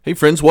Hey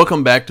friends,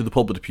 welcome back to the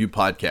Pulpit to Pew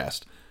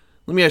podcast.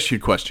 Let me ask you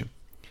a question.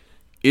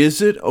 Is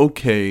it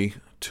okay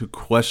to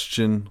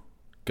question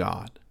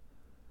God?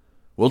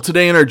 Well,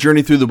 today in our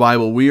journey through the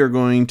Bible, we are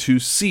going to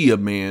see a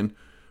man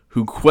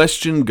who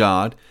questioned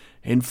God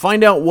and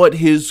find out what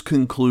his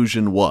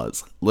conclusion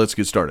was. Let's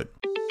get started.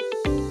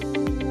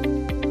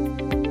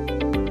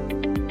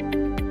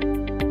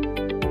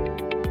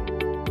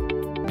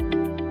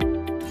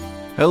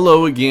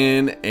 Hello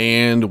again,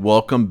 and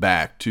welcome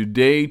back to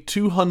day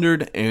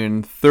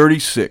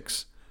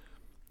 236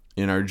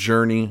 in our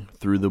journey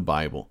through the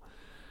Bible.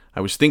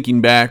 I was thinking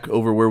back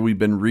over where we've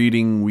been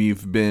reading.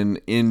 We've been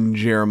in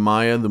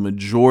Jeremiah the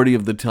majority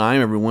of the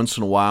time. Every once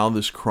in a while,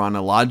 this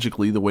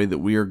chronologically, the way that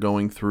we are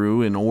going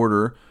through in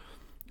order,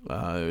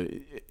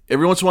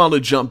 every once in a while to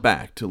jump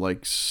back to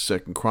like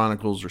 2nd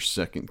Chronicles or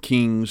 2nd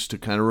Kings to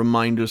kind of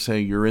remind us,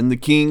 hey, you're in the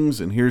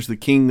Kings, and here's the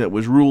king that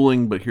was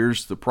ruling, but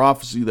here's the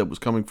prophecy that was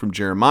coming from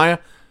Jeremiah.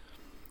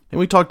 And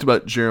we talked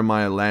about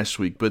Jeremiah last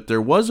week, but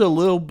there was a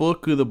little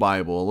book of the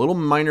Bible, a little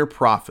minor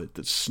prophet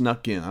that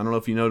snuck in. I don't know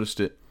if you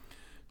noticed it.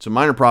 It's a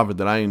minor prophet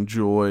that I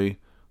enjoy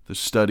the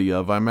study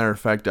of. As a matter of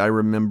fact, I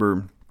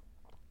remember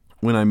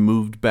when I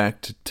moved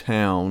back to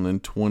town in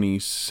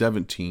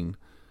 2017,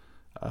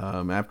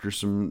 after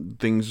some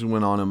things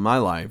went on in my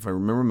life. I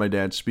remember my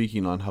dad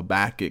speaking on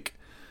Habakkuk.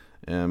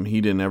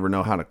 He didn't ever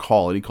know how to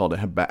call it. He called it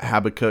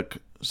Habakkuk.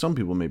 Some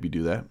people maybe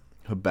do that.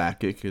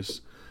 Habakkuk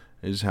is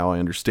how I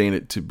understand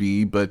it to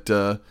be. But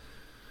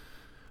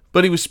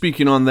he was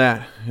speaking on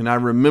that. And I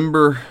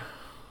remember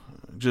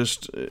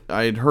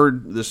I had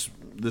heard this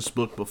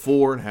book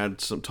before and had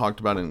talked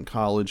about it in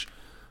college.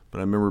 But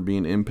I remember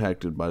being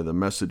impacted by the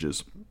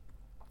messages.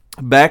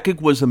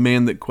 Habakkuk was a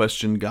man that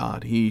questioned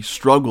God. He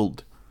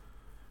struggled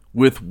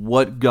with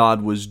what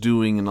God was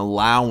doing and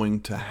allowing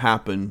to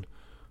happen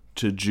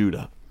to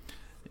Judah.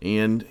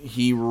 And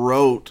he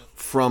wrote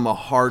from a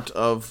heart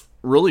of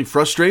really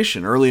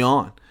frustration early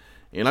on.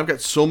 And I've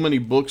got so many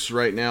books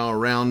right now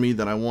around me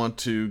that I want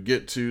to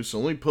get to. So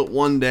let me put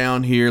one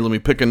down here. Let me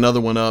pick another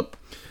one up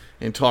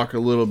and talk a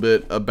little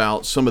bit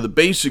about some of the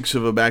basics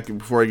of Habakkuk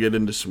before I get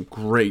into some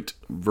great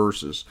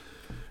verses.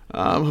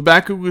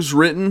 Habakkuk was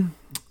written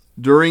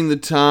during the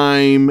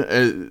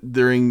time,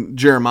 during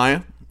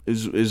Jeremiah.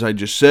 As I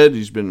just said,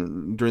 he's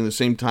been during the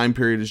same time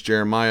period as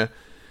Jeremiah,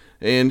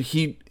 and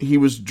he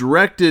was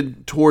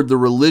directed toward the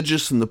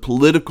religious and the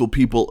political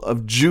people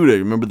of Judah.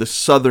 Remember the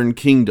southern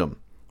kingdom.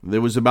 It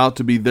was about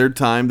to be their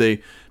time.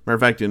 Matter of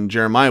fact, in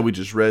Jeremiah, we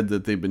just read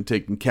that they've been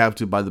taken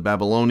captive by the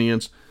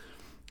Babylonians.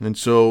 And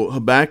so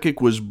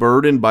Habakkuk was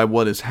burdened by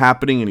what is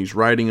happening, and he's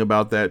writing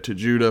about that to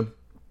Judah.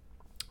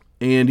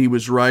 And he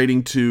was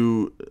writing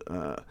to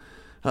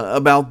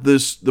about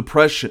this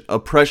oppression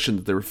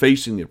that they were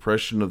facing, the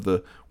oppression of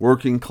the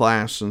working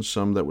class and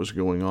some that was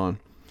going on.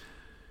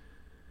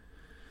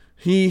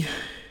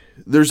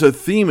 There's a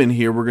theme in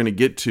here we're going to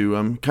get to.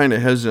 I'm kind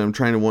of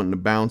hesitant. I'm wanting to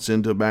bounce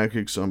into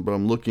Habakkuk, but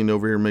I'm looking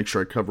over here to make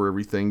sure I cover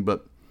everything.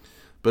 But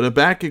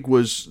Habakkuk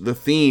was the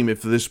theme.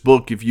 If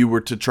you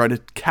were to try to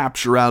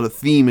capture out a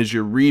theme as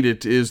you read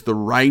it, is the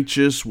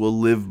righteous will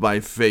live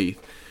by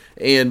faith.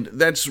 And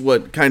that's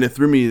what kind of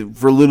threw me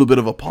for a little bit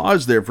of a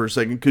pause there for a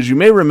second, because you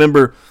may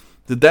remember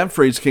that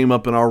phrase came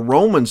up in our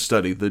Roman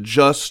study, the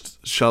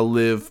just shall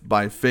live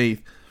by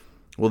faith.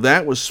 Well,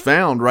 that was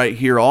found right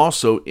here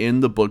also in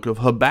the book of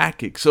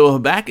Habakkuk. So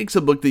Habakkuk's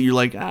a book that you're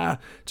like,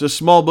 it's a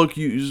small book.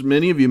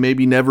 Many of you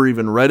maybe never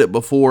even read it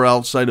before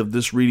outside of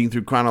this reading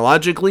through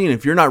chronologically. And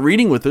if you're not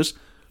reading with us,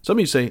 some of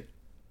you say,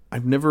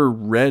 I've never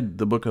read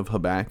the book of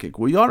Habakkuk.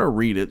 Well, you ought to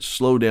read it,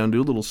 slow down,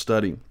 do a little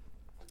study.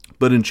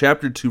 But in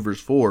chapter 2,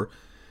 verse 4,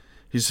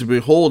 he said,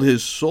 behold,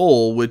 his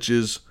soul, which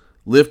is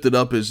lifted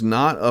up, is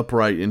not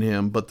upright in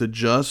him, but the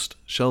just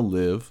shall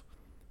live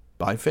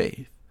by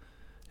faith.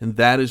 And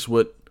that is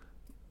what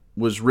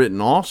was written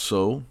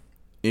also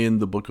in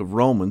the book of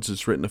Romans.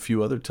 It's written a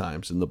few other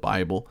times in the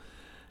Bible.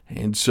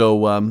 And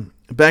so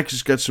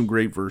Habakkuk's got some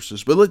great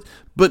verses. But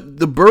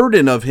the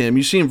burden of him,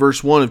 you see in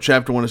verse 1 of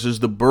chapter 1, it says,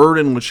 the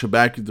burden which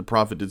Habakkuk the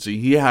prophet did see.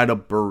 He had a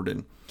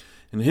burden.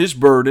 And his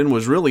burden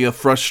was really a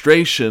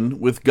frustration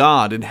with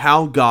God and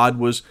how God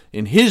was,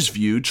 in his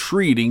view,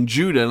 treating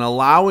Judah and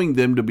allowing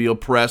them to be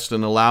oppressed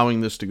and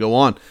allowing this to go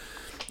on.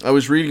 I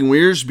was reading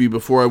Wiersbe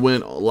before I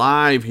went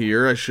live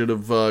here. I should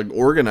have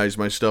organized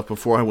my stuff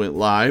before I went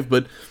live.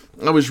 But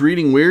I was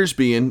reading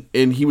Wiersbe,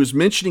 and he was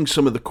mentioning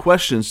some of the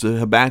questions that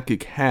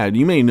Habakkuk had.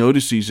 You may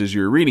notice these as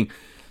you're reading.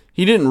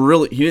 He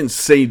didn't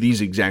say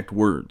these exact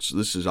words.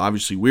 This is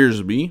obviously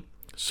Wiersbe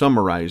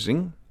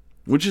summarizing,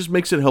 which just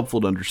makes it helpful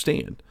to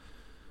understand.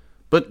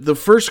 But the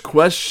first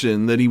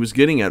question that he was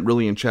getting at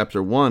really in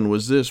chapter 1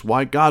 was this: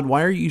 why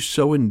are you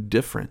so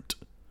indifferent?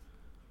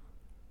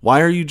 Why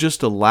are you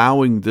just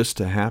allowing this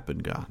to happen,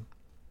 God?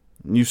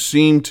 You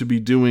seem to be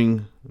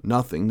doing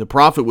nothing. The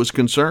prophet was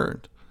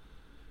concerned.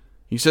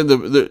 He said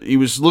he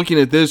was looking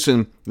at this,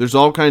 and there's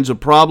all kinds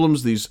of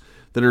problems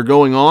that are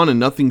going on, and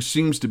nothing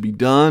seems to be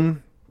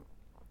done.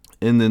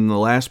 And then the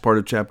last part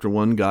of chapter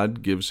 1,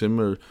 God gives him,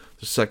 or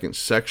the second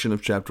section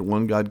of chapter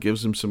 1, God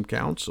gives him some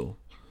counsel.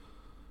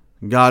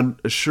 God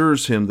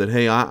assures him that,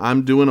 hey,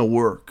 I'm doing a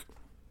work,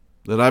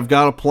 that I've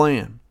got a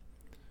plan,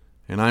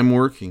 and I'm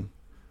working.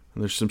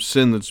 And there's some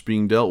sin that's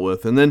being dealt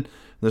with. And then in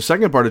the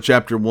second part of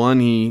chapter 1,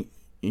 he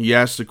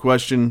asks the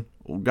question,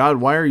 well, God,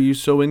 why are you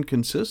so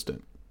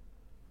inconsistent?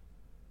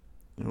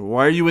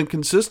 Why are you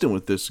inconsistent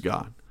with this,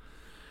 God?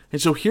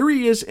 And so here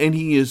he is, and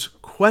he is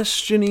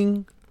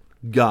questioning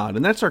God.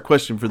 And that's our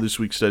question for this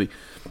week's study.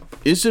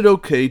 Is it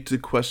okay to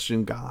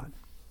question God?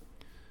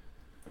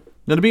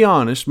 Now, to be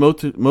honest,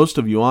 most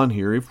of you on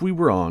here, if we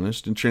were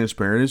honest and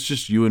transparent, it's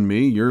just you and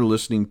me. You're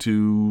listening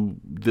to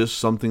this,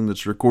 something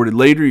that's recorded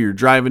later. You're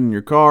driving in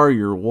your car,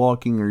 you're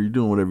walking, or you're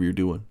doing whatever you're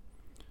doing.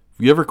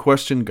 Have you ever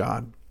questioned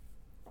God?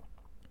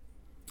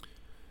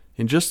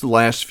 In just the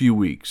last few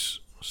weeks,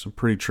 some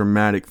pretty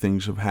traumatic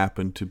things have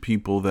happened to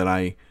people that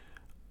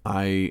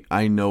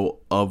I know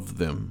of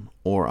them,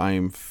 or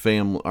I'm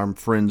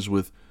friends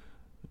with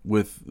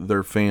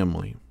their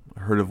family.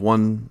 I heard of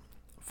one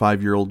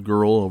 5-year-old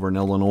girl over in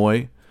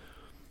Illinois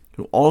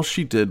who all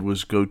she did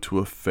was go to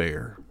a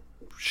fair.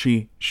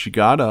 She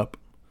got up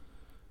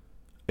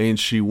and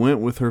she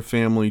went with her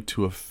family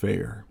to a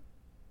fair.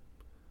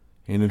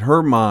 And in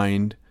her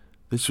mind,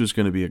 this was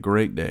going to be a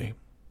great day.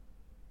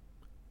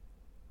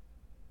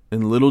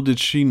 And little did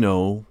she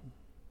know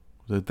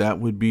that that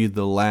would be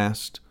the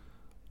last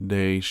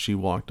day she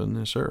walked on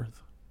this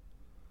earth.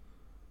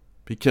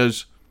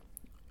 Because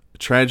a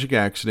tragic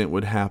accident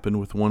would happen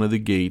with one of the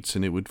gates,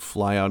 and it would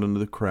fly out into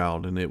the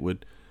crowd, and it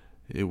would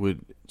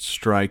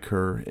strike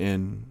her,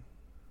 and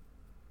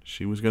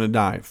she was going to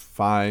die,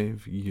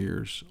 5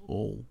 years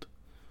old.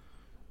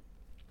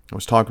 I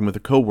was talking with a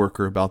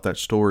coworker about that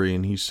story,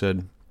 and he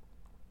said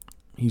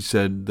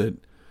that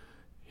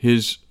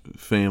his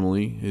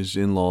family, his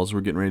in-laws,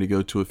 were getting ready to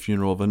go to a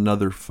funeral of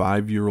another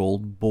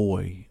 5-year-old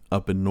boy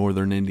up in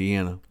northern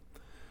Indiana.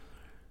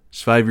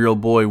 This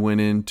 5-year-old boy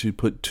went in to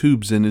put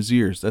tubes in his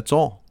ears. That's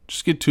all.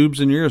 Just get tubes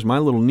in your ears. My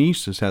little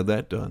niece has had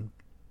that done.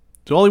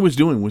 So all he was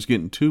doing was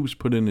getting tubes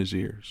put in his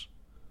ears.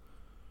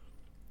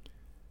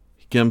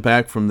 He came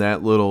back from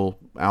that little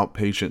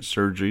outpatient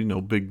surgery,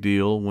 no big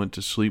deal, went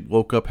to sleep,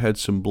 woke up, had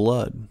some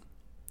blood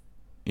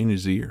in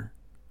his ear.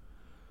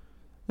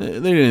 They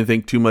didn't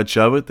think too much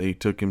of it. They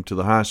took him to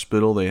the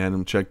hospital. They had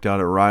him checked out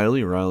at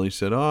Riley. Riley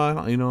said,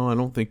 I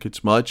don't think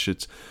it's much.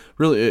 It's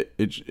really,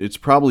 it's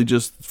probably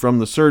just from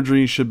the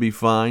surgery. He should be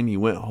fine. He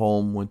went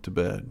home, went to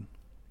bed.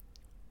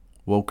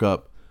 Woke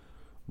up,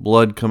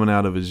 blood coming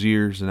out of his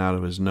ears and out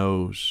of his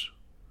nose.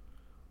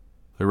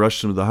 They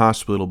rushed him to the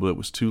hospital, but it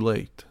was too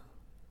late.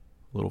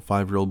 The little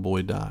 5-year-old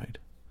boy died.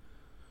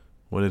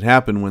 What had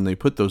happened when they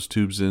put those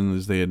tubes in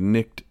is they had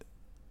nicked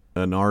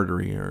an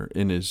artery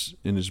in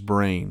his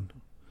brain.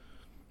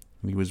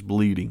 And he was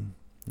bleeding,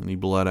 and he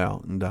bled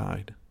out and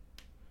died.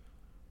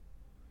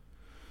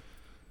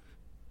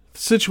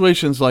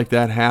 Situations like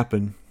that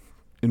happen,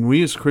 and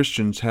we as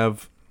Christians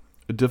have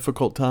a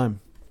difficult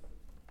time.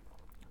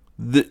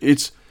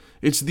 It's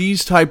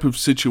these type of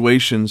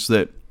situations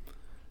that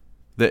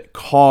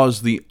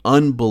cause the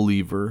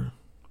unbeliever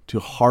to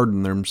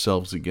harden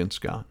themselves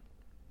against God.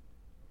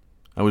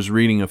 I was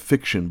reading a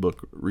fiction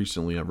book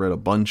recently. I've read a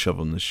bunch of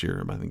them this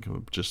year. I think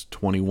I'm just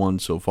 21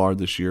 so far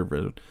this year. I've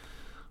read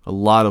a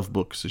lot of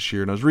books this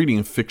year. And I was reading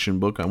a fiction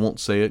book. I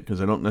won't say it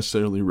because I don't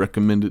necessarily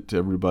recommend it to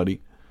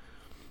everybody.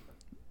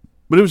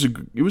 But it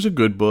was a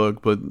good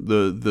book, but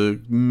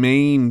the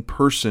main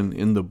person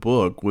in the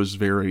book was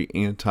very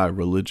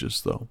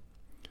anti-religious, though.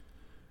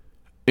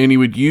 And he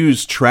would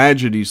use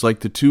tragedies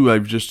like the two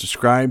I've just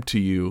described to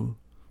you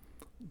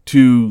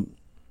to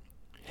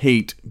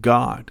hate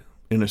God,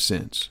 in a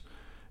sense,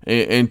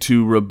 and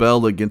to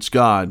rebel against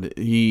God.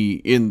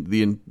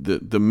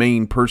 The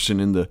main person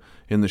in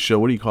the show,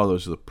 what do you call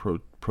those? The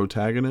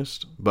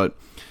protagonist? But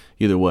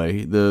either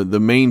way, the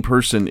main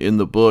person in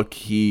the book,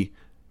 he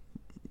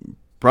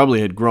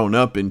probably had grown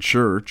up in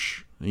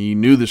church. He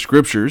knew the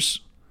scriptures,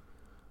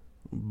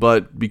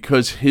 but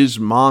because his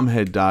mom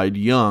had died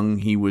young,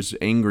 he was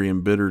angry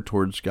and bitter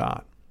towards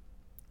God.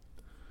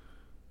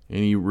 And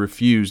he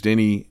refused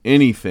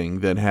anything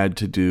that had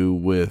to do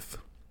with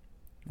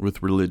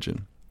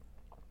religion.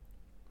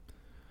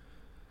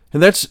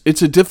 And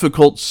it's a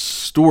difficult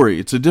story.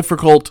 It's a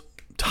difficult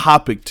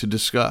topic to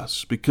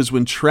discuss, because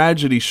when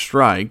tragedy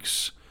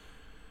strikes,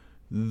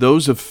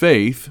 those of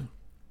faith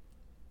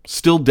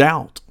still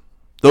doubt.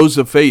 Those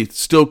of faith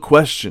still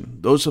question.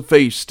 Those of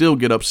faith still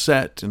get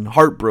upset and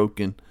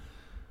heartbroken.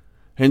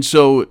 And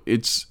so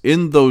it's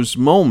in those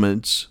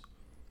moments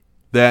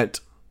that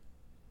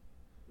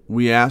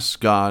we ask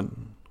God,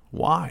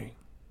 why?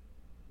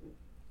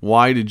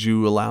 Why did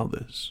you allow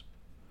this?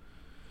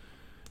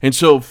 And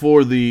so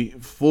for the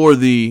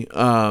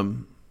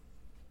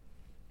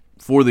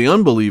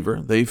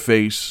unbeliever, they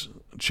face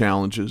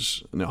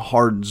challenges and it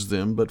hardens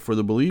them, but for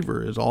the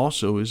believer it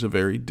also is a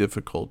very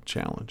difficult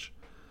challenge.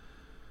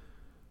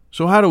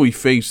 So how do we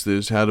face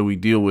this? How do we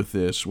deal with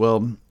this?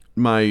 Well,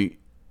 my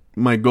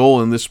goal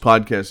in this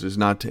podcast is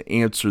not to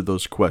answer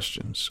those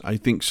questions. I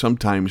think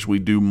sometimes we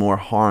do more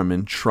harm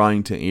in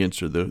trying to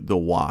answer the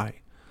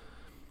why.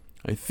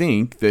 I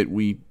think that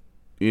we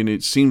and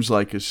it seems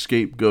like a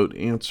scapegoat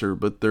answer,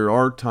 but there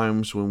are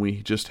times when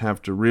we just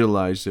have to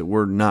realize that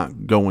we're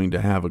not going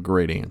to have a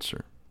great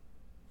answer.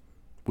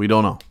 We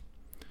don't know.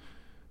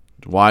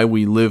 Why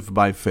we live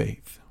by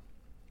faith.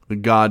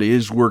 That God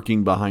is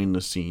working behind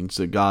the scenes,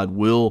 that God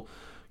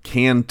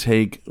can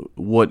take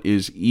what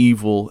is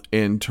evil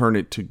and turn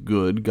it to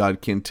good.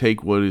 God can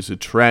take what is a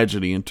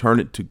tragedy and turn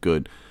it to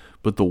good.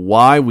 But the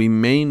why we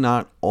may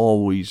not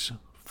always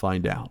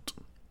find out.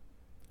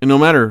 And no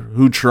matter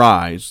who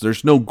tries,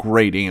 there's no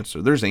great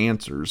answer. There's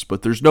answers,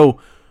 but there's no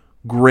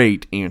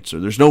great answer.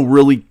 There's no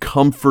really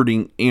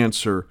comforting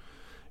answer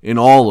in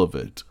all of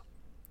it.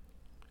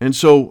 And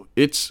so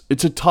it's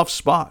a tough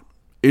spot.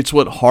 It's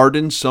what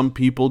hardens some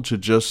people to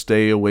just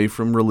stay away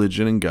from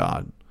religion and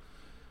God.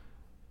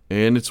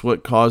 And it's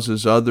what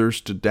causes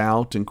others to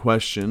doubt and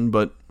question,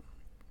 but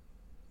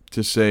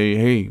to say,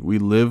 hey, we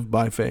live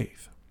by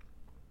faith.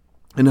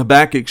 And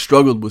Habakkuk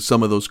struggled with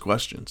some of those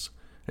questions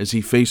as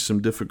he faced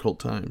some difficult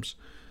times.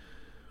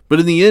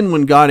 But in the end,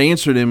 when God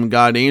answered him,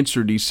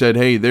 he said,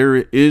 hey, there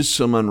is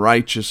some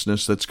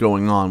unrighteousness that's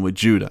going on with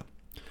Judah.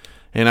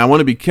 And I want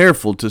to be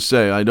careful to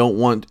say, I don't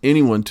want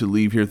anyone to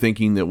leave here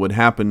thinking that what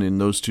happened in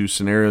those two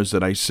scenarios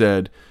that I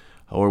said,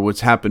 or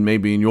what's happened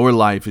maybe in your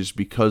life, is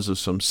because of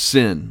some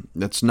sin.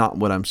 That's not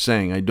what I'm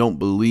saying. I don't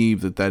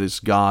believe that is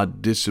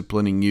God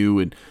disciplining you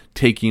and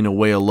taking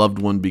away a loved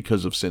one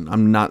because of sin.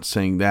 I'm not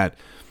saying that.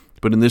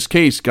 But in this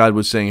case, God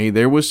was saying, hey,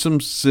 there was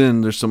some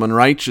sin, there's some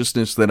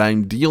unrighteousness that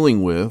I'm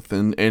dealing with,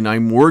 and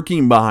I'm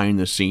working behind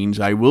the scenes.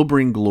 I will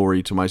bring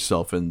glory to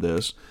myself in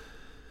this.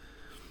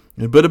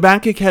 But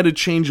Habakkuk had a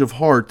change of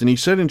heart, and he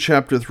said in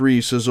chapter 3,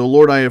 he says, O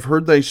Lord, I have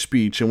heard thy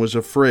speech and was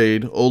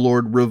afraid. O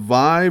Lord,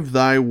 revive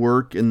thy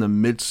work in the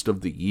midst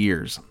of the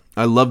years.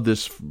 I love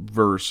this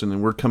verse,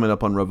 and we're coming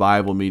up on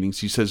revival meetings.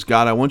 He says,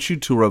 God, I want you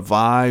to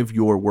revive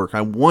your work.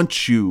 I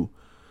want you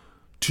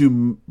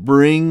to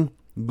bring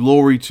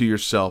glory to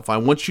yourself. I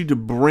want you to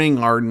bring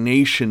our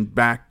nation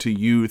back to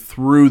you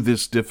through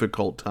this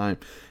difficult time.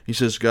 He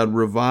says, God,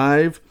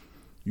 revive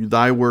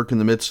thy work in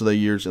the midst of thy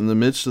years, in the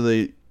midst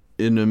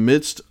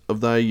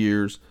of thy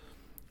years,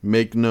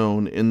 make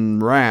known.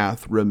 In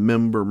wrath,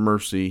 remember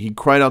mercy. He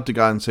cried out to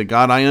God and said,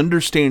 God, I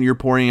understand you're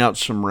pouring out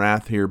some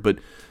wrath here, but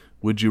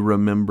would you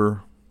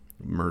remember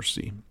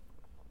mercy?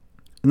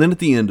 And then at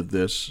the end of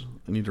this,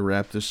 I need to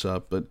wrap this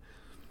up, but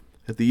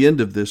at the end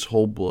of this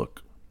whole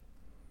book,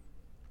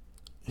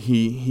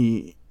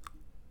 he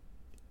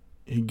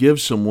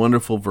gives some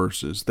wonderful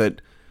verses that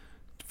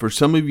for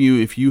some of you,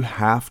 if you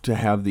have to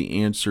have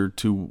the answer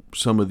to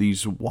some of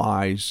these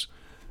whys,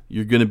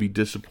 you're going to be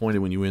disappointed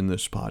when you end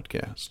this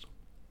podcast.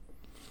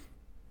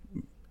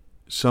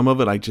 Some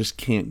of it I just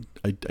can't,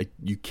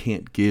 you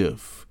can't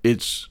give.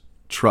 It's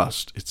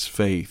trust, it's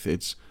faith,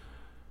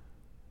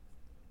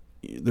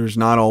 there's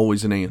not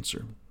always an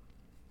answer.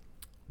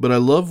 But I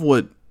love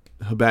what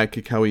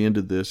Habakkuk, how he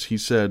ended this. He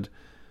said,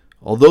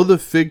 although the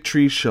fig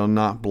tree shall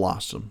not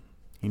blossom,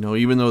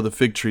 even though the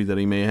fig tree that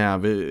he may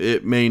have,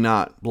 it may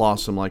not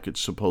blossom like it's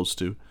supposed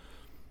to.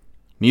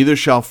 Neither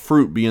shall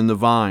fruit be in the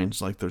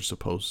vines like they're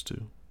supposed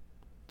to.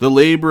 The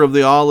labor of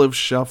the olive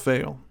shall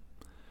fail,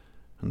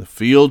 and the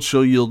field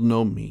shall yield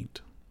no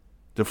meat.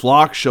 The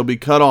flock shall be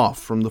cut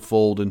off from the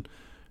fold, and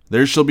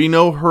there shall be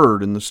no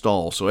herd in the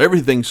stall. So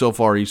everything so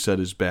far he said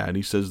is bad.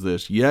 He says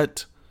this,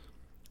 yet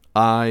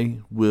I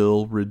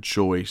will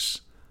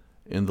rejoice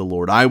in the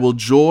Lord. I will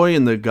joy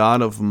in the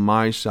God of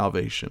my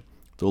salvation.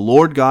 The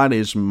Lord God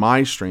is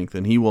my strength,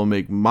 and he will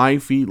make my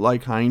feet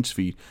like hinds'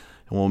 feet,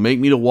 and will make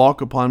me to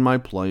walk upon my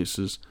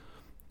places,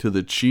 to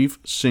the chief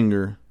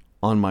singer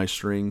on my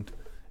stringed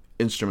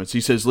instruments.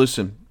 He says,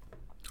 listen,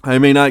 I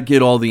may not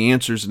get all the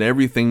answers and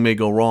everything may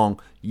go wrong,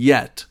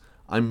 yet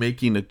I'm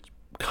making a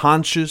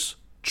conscious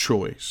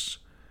choice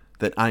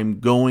that I'm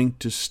going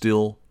to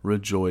still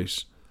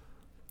rejoice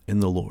in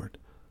the Lord.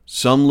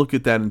 Some look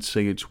at that and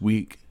say it's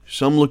weak.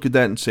 Some look at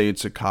that and say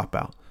it's a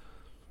cop-out.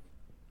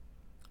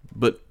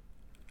 But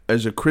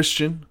as a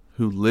Christian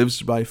who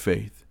lives by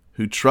faith,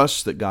 who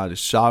trusts that God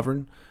is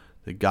sovereign,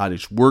 that God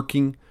is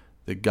working,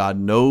 that God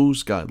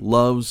knows, God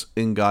loves,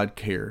 and God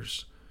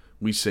cares,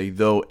 we say,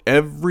 though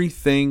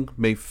everything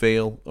may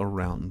fail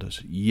around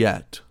us,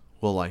 yet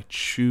will I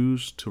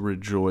choose to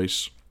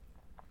rejoice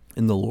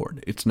in the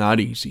Lord. It's not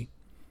easy.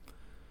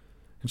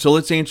 And so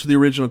let's answer the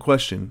original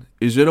question.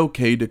 Is it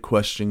okay to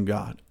question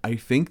God? I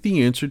think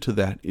the answer to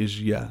that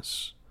is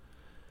yes.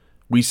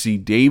 We see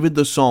David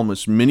the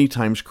psalmist many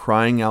times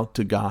crying out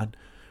to God.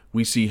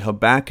 We see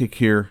Habakkuk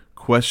here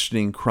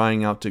questioning,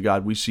 crying out to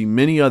God. We see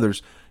many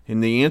others.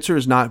 And the answer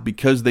is not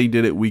because they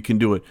did it, we can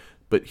do it.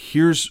 But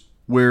here's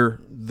where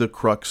the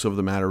crux of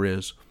the matter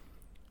is.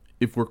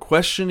 If we're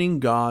questioning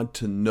God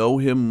to know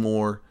him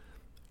more,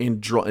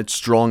 and it's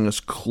drawing us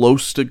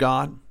close to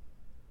God,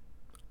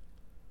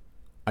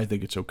 I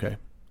think it's okay.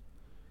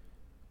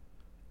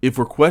 If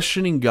we're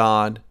questioning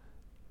God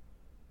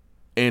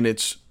and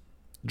it's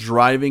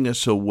driving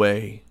us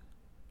away,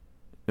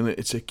 and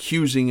it's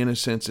accusing in a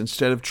sense,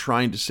 instead of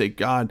trying to say,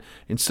 God,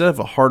 instead of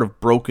a heart of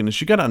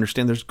brokenness, you got to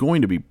understand there's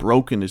going to be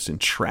brokenness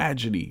and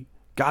tragedy.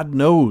 God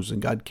knows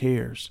and God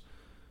cares.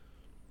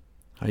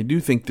 I do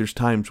think there's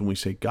times when we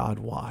say, God,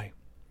 why?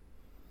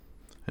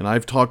 And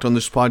I've talked on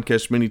this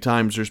podcast many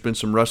times. There's been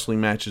some wrestling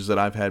matches that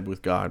I've had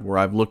with God where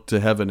I've looked to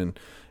heaven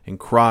and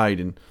cried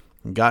and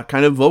got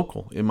kind of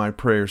vocal in my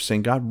prayers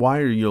saying, God, why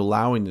are you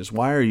allowing this?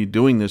 Why are you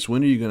doing this?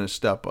 When are you going to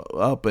step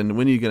up? And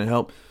when are you going to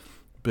help?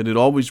 But it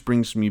always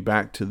brings me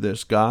back to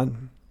this,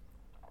 God,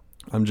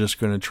 I'm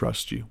just going to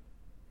trust you.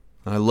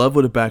 And I love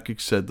what Habakkuk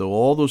said, though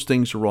all those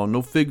things are wrong.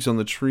 No figs on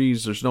the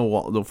trees. There's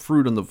no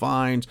fruit on the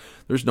vines.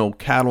 There's no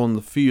cattle in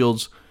the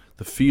fields.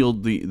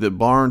 The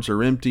barns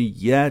are empty.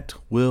 Yet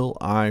will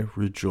I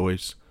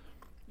rejoice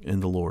in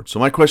the Lord. So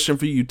my question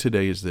for you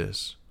today is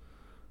this.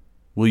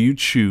 Will you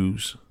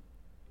choose,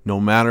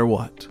 no matter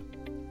what,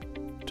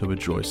 to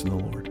rejoice in the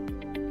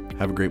Lord?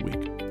 Have a great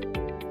week.